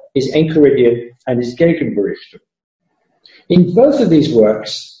particular his Enchiridion and his Gegenberichtung. In both of these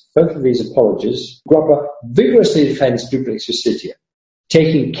works, both of these apologies, Gropper vigorously defends duplex justitia,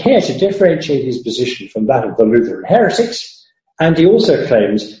 taking care to differentiate his position from that of the Lutheran heretics, and he also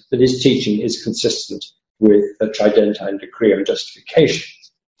claims that his teaching is consistent with the Tridentine decree on justification.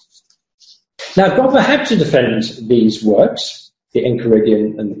 Now, Gropper had to defend these works, the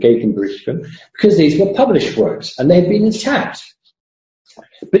Enchiridion and the Gegenberichtung, because these were published works and they had been attacked.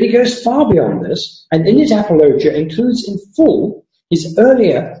 But he goes far beyond this, and in his apologia includes in full his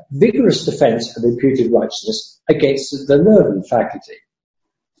earlier vigorous defense of imputed righteousness against the Leuven faculty.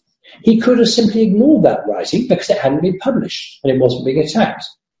 He could have simply ignored that writing because it hadn't been published and it wasn't being attacked.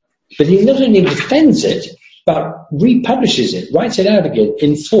 But he not only defends it, but republishes it, writes it out again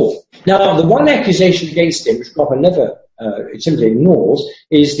in full. Now, the one accusation against him, which Gropper never simply ignores,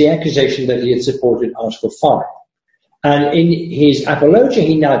 is the accusation that he had supported Article 5. And in his apologia,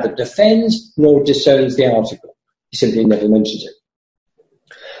 he neither defends nor disowns the article. He simply never mentions it.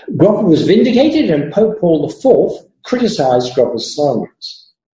 Gropper was vindicated, and Pope Paul IV criticized Gropper's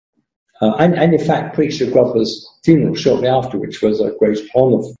slanderers. And in fact preached at Gropper's funeral shortly after, which was a great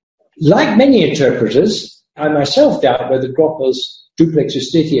honor. Like many interpreters, I myself doubt whether Gropper's duplex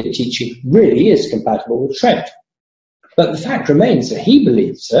justitia teaching really is compatible with Trent. But the fact remains that he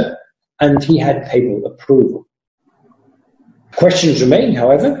believes it, and he had papal approval. Questions remain,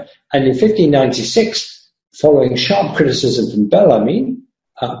 however, and in 1596, following sharp criticism from Bellarmine,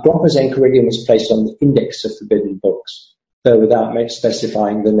 Gropper's Enchiridion was placed on the Index of Forbidden Books, though without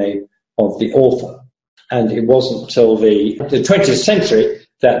specifying the name of the author. And it wasn't until the 20th century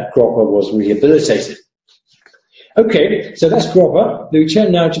that Gropper was rehabilitated. Okay, so that's Gropper. We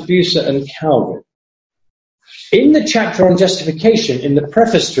turn now to Bucer and Calvin. In the chapter on justification, in the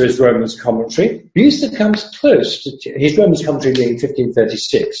preface to his Romans commentary, Bucer comes close to his Romans commentary being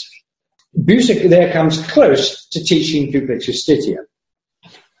 1536. Bucer there comes close to teaching duplex justitia.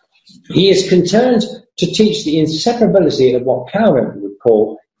 He is concerned to teach the inseparability of what Calvin would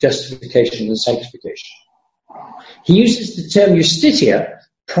call justification and sanctification. He uses the term justitia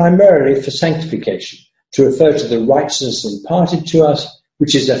primarily for sanctification, to refer to the righteousness imparted to us,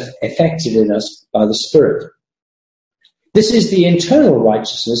 which is effected in us by the Spirit. This is the internal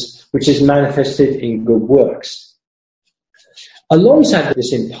righteousness which is manifested in good works. Alongside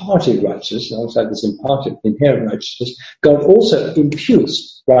this imparted righteousness, alongside this imparted inherent righteousness, God also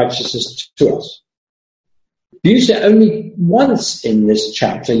imputes righteousness to us. Bucer only once in this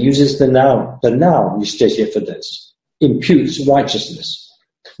chapter uses the noun justitia for this, imputes righteousness,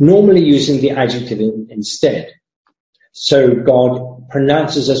 normally using the adjective instead. So God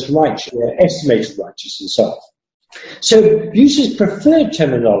pronounces us righteous, estimated righteous, and so on. So Bucer's preferred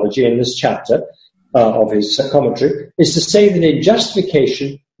terminology in this chapter of his commentary is to say that in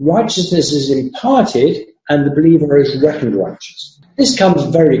justification, righteousness is imparted and the believer is reckoned righteous. This comes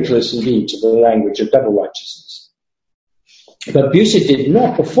very close indeed to the language of double righteousness. But Bucer did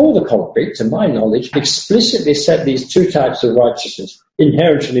not, before the colloquy, to my knowledge, explicitly set these two types of righteousness,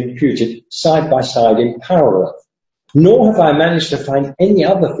 inherent and imputed, side by side in parallel. Nor have I managed to find any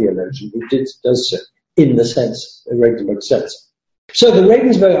other theologian who does so in the sense, the Regensburg sense. So the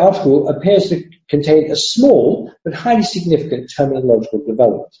Regensburg article appears to contain a small but highly significant terminological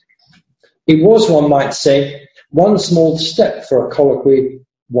development. It was, one might say, one small step for a colloquy,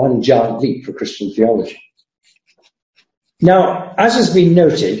 one giant leap for Christian theology. Now, as has been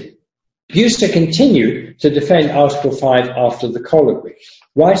noted, Bucer continued to defend Article 5 after the colloquy,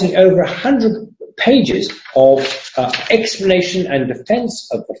 writing over 100 pages of explanation and defense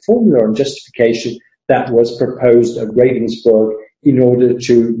of the formula on justification that was proposed at Regensburg in order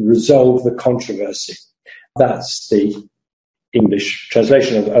to resolve the controversy. That's the English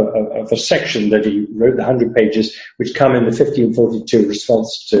translation of a section that he wrote, the 100 pages, which come in the 1542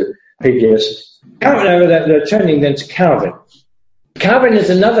 response to Pedius. Turning then to Calvin. Calvin is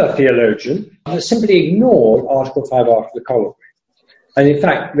another theologian that simply ignored Article 5 after the colloquy. And in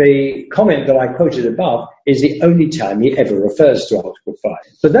fact, the comment that I quoted above is the only time he ever refers to Article 5.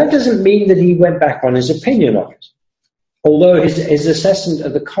 But that doesn't mean that he went back on his opinion of it, although his assessment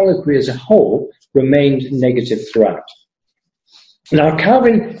of the colloquy as a whole remained negative throughout. Now,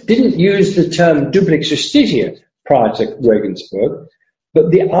 Calvin didn't use the term duplex justitia prior to Regensburg,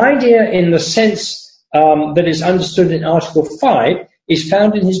 but the idea in the sense that is understood in Article 5 is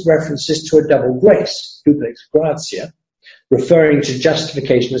found in his references to a double grace, duplex gratia, referring to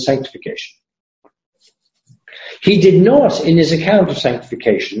justification and sanctification. He did not, in his account of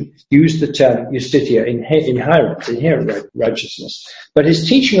sanctification, use the term justitia inherent righteousness, but his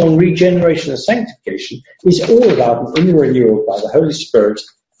teaching on regeneration and sanctification is all about an inner renewal by the Holy Spirit,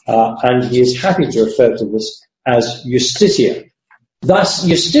 and he is happy to refer to this as justitia. Thus,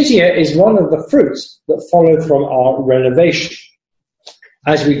 justitia is one of the fruits that follow from our renovation.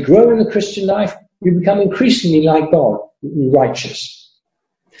 As we grow in the Christian life, we become increasingly like God, righteous.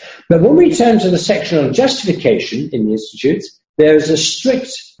 But when we turn to the section on justification in the Institutes, there is a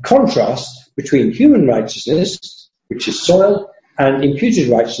strict contrast between human righteousness, which is soil, and imputed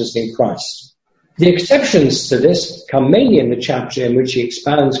righteousness in Christ. The exceptions to this come mainly in the chapter in which he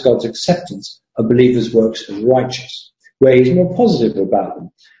expounds God's acceptance of believers' works as righteous, where he's more positive about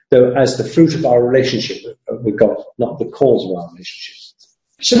them, though as the fruit of our relationship with God, not the cause of our relationship.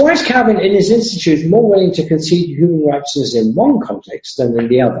 So why is Calvin in his Institutes more willing to concede human righteousness in one context than in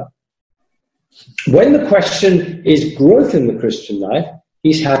the other? When the question is growth in the Christian life,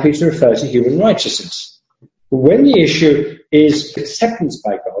 he's happy to refer to human righteousness. But when the issue is acceptance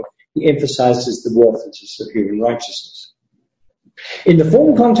by God, he emphasizes the worthlessness of human righteousness. In the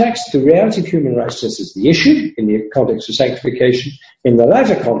former context, the reality of human righteousness is the issue. In the context of sanctification, in the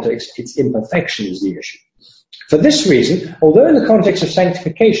latter context, its imperfection is the issue. For this reason, although in the context of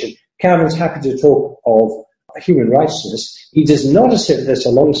sanctification, Calvin's happy to talk of human righteousness, he does not assert this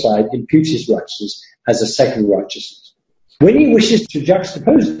alongside imputed righteousness as a second righteousness. When he wishes to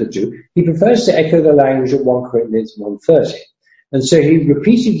juxtapose the two, he prefers to echo the language of 1 Corinthians 1:30. And so he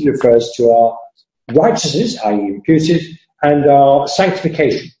repeatedly refers to our righteousness, i.e. imputed, and our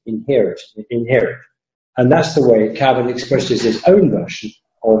sanctification, inherent. And that's the way Calvin expresses his own version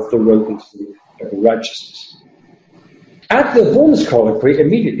of the road into righteousness. At the Worms colloquy,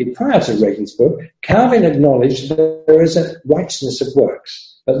 immediately prior to Regensburg, Calvin acknowledged that there is a righteousness of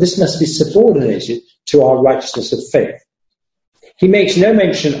works, but this must be subordinated to our righteousness of faith. He makes no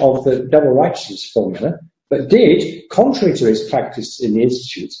mention of the double righteousness formula, but did, contrary to his practice in the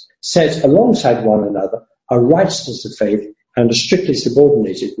Institutes, set alongside one another a righteousness of faith and a strictly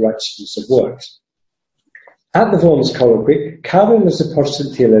subordinated righteousness of works. At the Worms Colloquy, Calvin was the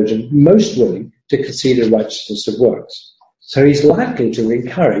Protestant theologian most willing to concede a righteousness of works, so he's likely to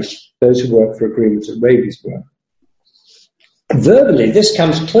encourage those who work for agreement at Regensburg. Verbally, this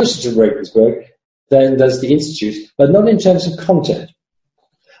comes closer to Regensburg than does the Institute, but not in terms of content.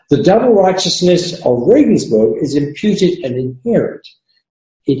 The double righteousness of Regensburg is imputed and inherent.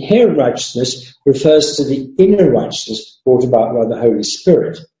 Inherent righteousness refers to the inner righteousness brought about by the Holy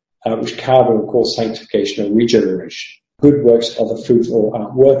Spirit, which Calvin calls sanctification or regeneration. Good works are the fruit or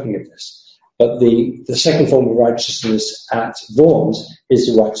outworking of this. But the second form of righteousness at Worms is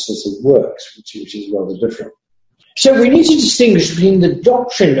the righteousness of works, which is rather different. So we need to distinguish between the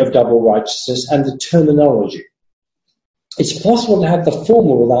doctrine of double righteousness and the terminology. It's possible to have the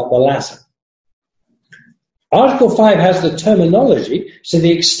former without the latter. Article 5 has the terminology to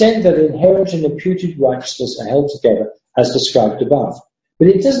the extent that inherent and imputed righteousness are held together as described above. But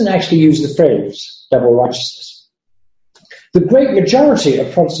it doesn't actually use the phrase double righteousness. The great majority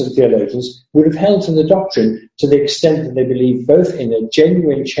of Protestant theologians would have held to the doctrine to the extent that they believe both in a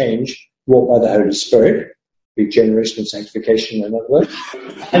genuine change wrought by the Holy Spirit, regeneration and sanctification in other words,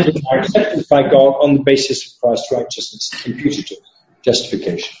 and are accepted by God on the basis of Christ's righteousness, imputed to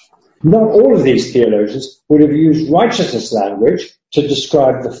justification. Not all of these theologians would have used righteousness language to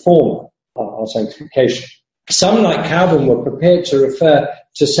describe the former, our sanctification. Some, like Calvin, were prepared to refer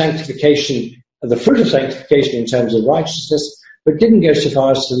to sanctification, the fruit of sanctification in terms of righteousness, but didn't go so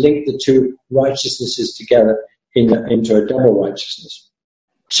far as to link the two righteousnesses together into a double righteousness.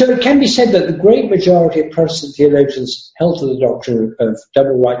 So it can be said that the great majority of Protestant theologians held to the doctrine of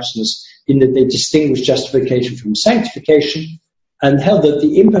double righteousness in that they distinguished justification from sanctification, and held that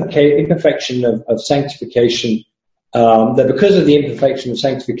the imperfection of sanctification, that because of the imperfection of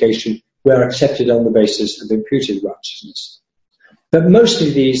sanctification, we are accepted on the basis of imputed righteousness. But most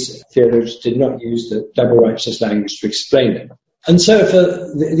of these theologians did not use the double righteousness language to explain it. And so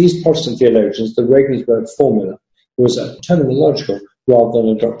for these Protestant theologians, the Regensburg formula was a terminological rather than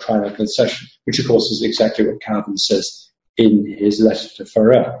a doctrinal concession, which of course is exactly what Calvin says in his letter to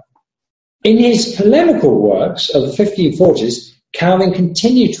Farel. In his polemical works of the 1540s, Calvin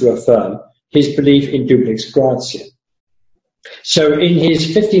continued to affirm his belief in duplex gratia. So in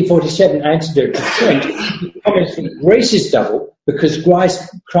his 1547 Antidote to Trent, he comments that grace is double because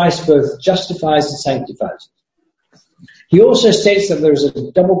Christ both justifies and sanctifies. He also states that there is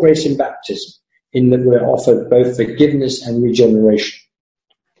a double grace in baptism, in that we're offered both forgiveness and regeneration.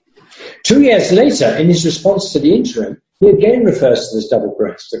 2 years later, in his response to the interim, he again refers to this double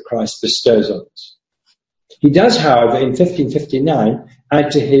grace that Christ bestows on us. He does, however, in 1559, add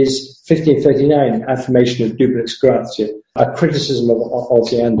to his 1539 affirmation of duplex gratia a criticism of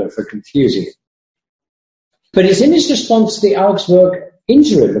Osiander for confusing it. But it's in his response to the Augsburg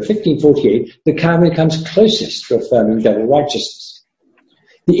interim of 1548 that Calvin comes closest to affirming double righteousness.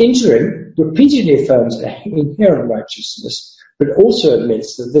 The interim repeatedly affirms inherent righteousness, but also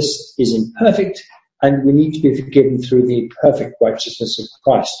admits that this is imperfect and we need to be forgiven through the perfect righteousness of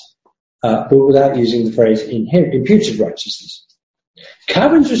Christ, but without using the phrase imputed righteousness.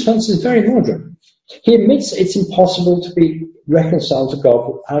 Calvin's response is very moderate. He admits it's impossible to be reconciled to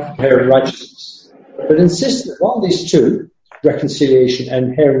God without inherent righteousness, but insists that while these two, reconciliation and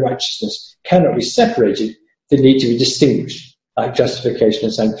inherent righteousness, cannot be separated, they need to be distinguished, like justification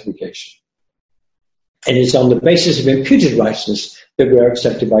and sanctification. And it's on the basis of imputed righteousness that we are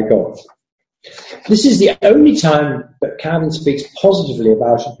accepted by God. This is the only time that Calvin speaks positively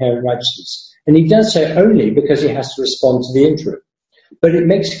about inherent righteousness, and he does so only because he has to respond to the interim. But it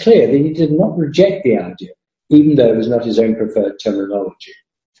makes clear that he did not reject the idea, even though it was not his own preferred terminology.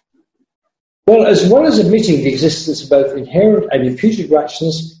 Well as admitting the existence of both inherent and imputed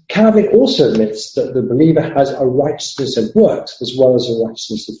righteousness, Calvin also admits that the believer has a righteousness of works as well as a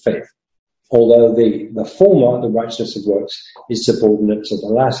righteousness of faith, although the former, the righteousness of works, is subordinate to the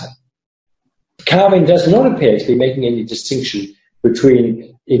latter. Calvin does not appear to be making any distinction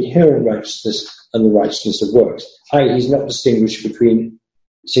between inherent righteousness and the righteousness of works, i.e. he's not distinguishing between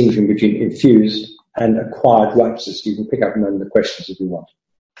infused and acquired righteousness. You can pick up none of the questions if you want.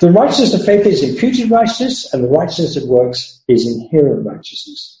 The righteousness of faith is imputed righteousness, and the righteousness of works is inherent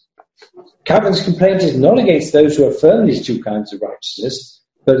righteousness. Calvin's complaint is not against those who affirm these two kinds of righteousness,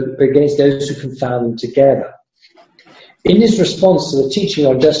 but against those who confound them together. In his response to the teaching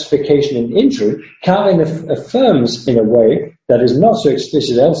on justification and interim, Calvin affirms in a way that is not so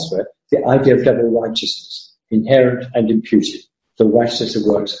explicit elsewhere the idea of double righteousness, inherent and imputed, the righteousness of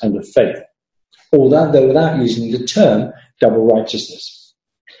works and of faith, although without using the term double righteousness.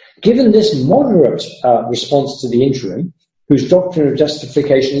 Given this moderate response to the interim, whose doctrine of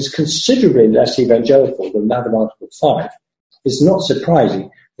justification is considerably less evangelical than that of Article 5, it's not surprising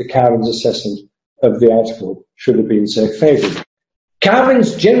that Calvin's assessment of the article should have been so favourable.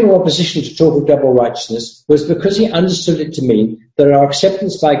 Calvin's general opposition to talk of double righteousness was because he understood it to mean that our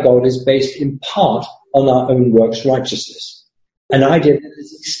acceptance by God is based in part on our own works righteousness, an idea that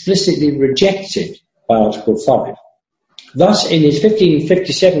is explicitly rejected by Article 5. Thus, in his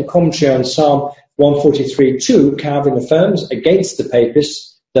 1557 commentary on Psalm 143:2, Calvin affirms against the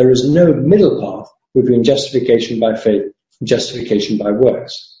papists there is no middle path between justification by faith and justification by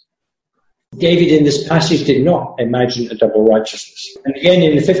works. David in this passage did not imagine a double righteousness. And again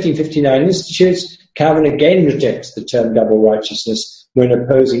in the 1559 Institutes, Calvin again rejects the term double righteousness when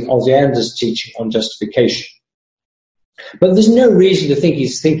opposing Osiander's teaching on justification. But there's no reason to think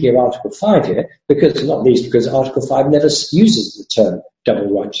he's thinking of Article 5 here, not least because Article 5 never uses the term double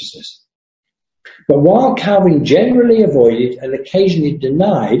righteousness. But while Calvin generally avoided and occasionally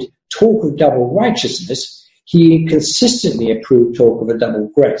denied talk of double righteousness, he consistently approved talk of a double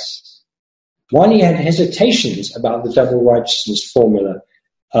grace. While he had hesitations about the double righteousness formula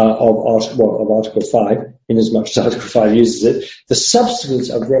of Article 5, inasmuch as Article 5 uses it, the substance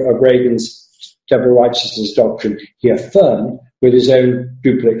of Reagan's double righteousness doctrine he affirmed with his own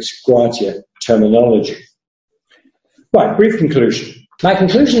duplex gratia terminology. Right, brief conclusion. My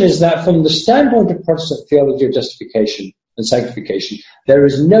conclusion is that from the standpoint of Protestant theology of justification and sanctification, there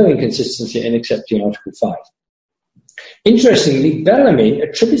is no inconsistency in accepting Article 5. Interestingly, Bellarmine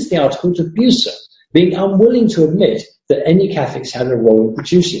attributes the article to Bucer, being unwilling to admit that any Catholics had a role in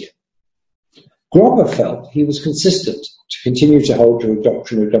producing it. Gropper felt he was consistent to continue to hold to a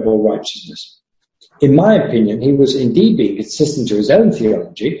doctrine of double righteousness. In my opinion, he was indeed being consistent to his own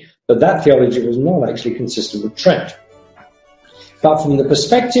theology, but that theology was not actually consistent with Trent. But from the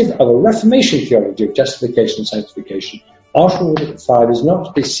perspective of a Reformation theology of justification and sanctification, Article 5 is not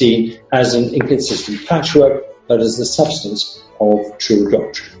to be seen as an inconsistent patchwork, but as the substance of true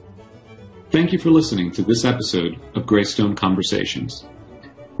doctrine. Thank you for listening to this episode of Greystone Conversations.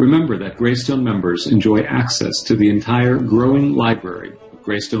 Remember that Greystone members enjoy access to the entire growing library of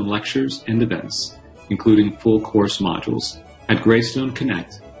Greystone lectures and events, including full course modules, at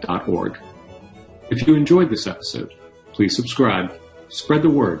greystoneconnect.org. If you enjoyed this episode, please subscribe, spread the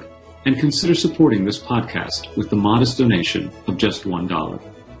word, and consider supporting this podcast with the modest donation of just $1.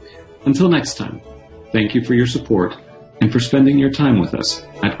 Until next time, thank you for your support and for spending your time with us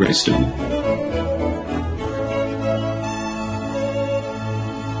at Greystone.